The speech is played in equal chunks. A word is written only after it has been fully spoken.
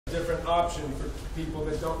different option for people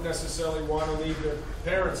that don't necessarily want to leave their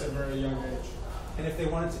parents at a very young age. And if they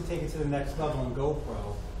wanted to take it to the next level and go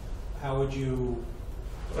pro, how would you?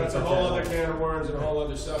 That's a whole other can of worms and a whole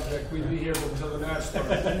other subject. We'd be here until the match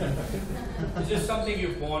starts. Is this something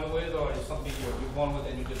you're born with, or is something you're born with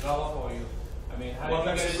and you develop, or you? I mean, how Well, do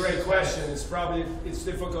you that's get a great question. It's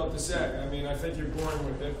difficult to say. I mean, I think you're born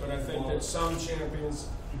with it, but I think that some champions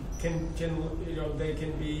can they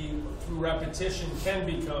can be through repetition can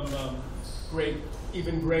become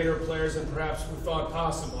even greater players than perhaps we thought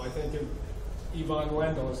possible. I think of Ivan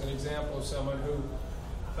Lendl is an example of someone who,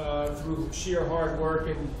 through sheer hard work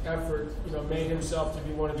and effort, made himself to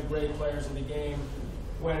be one of the great players in the game.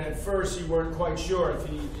 When at first you weren't quite sure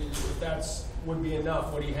if that's would be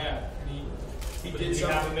enough what he had. And did you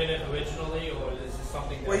have him in it originally, or is this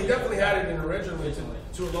something that... Well, he definitely had it in originally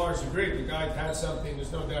to a large degree. The guy had something,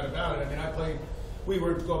 there's no doubt about it. I mean, we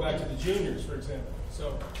were to go back to the juniors, for example.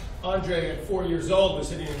 So Andre, at 4 years old, was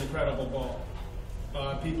hitting an incredible ball.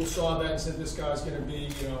 People saw that and said, this guy's going to be,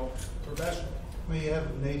 professional. I mean, you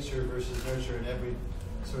have nature versus nurture in every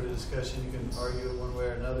sort of discussion. You can argue it one way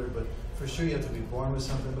or another, but for sure you have to be born with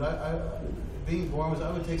something. But being born with,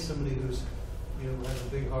 I would take somebody who's has a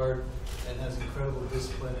big heart and has incredible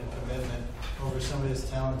discipline and commitment over somebody that's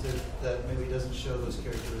talented that maybe doesn't show those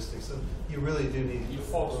characteristics. So you really do need... Your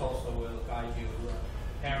folks also will guide you,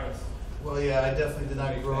 parents. Well, yeah, I definitely did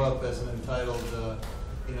not grow up as an entitled,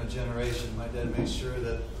 generation. My dad made sure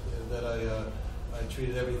that I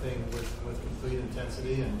treated everything with complete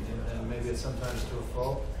intensity and maybe it's sometimes to a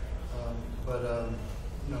fault.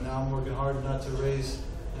 Now I'm working hard not to raise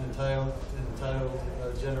an entitled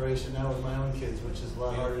generation now with my own kids, which is a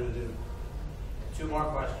lot harder to do. 2 more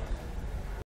questions.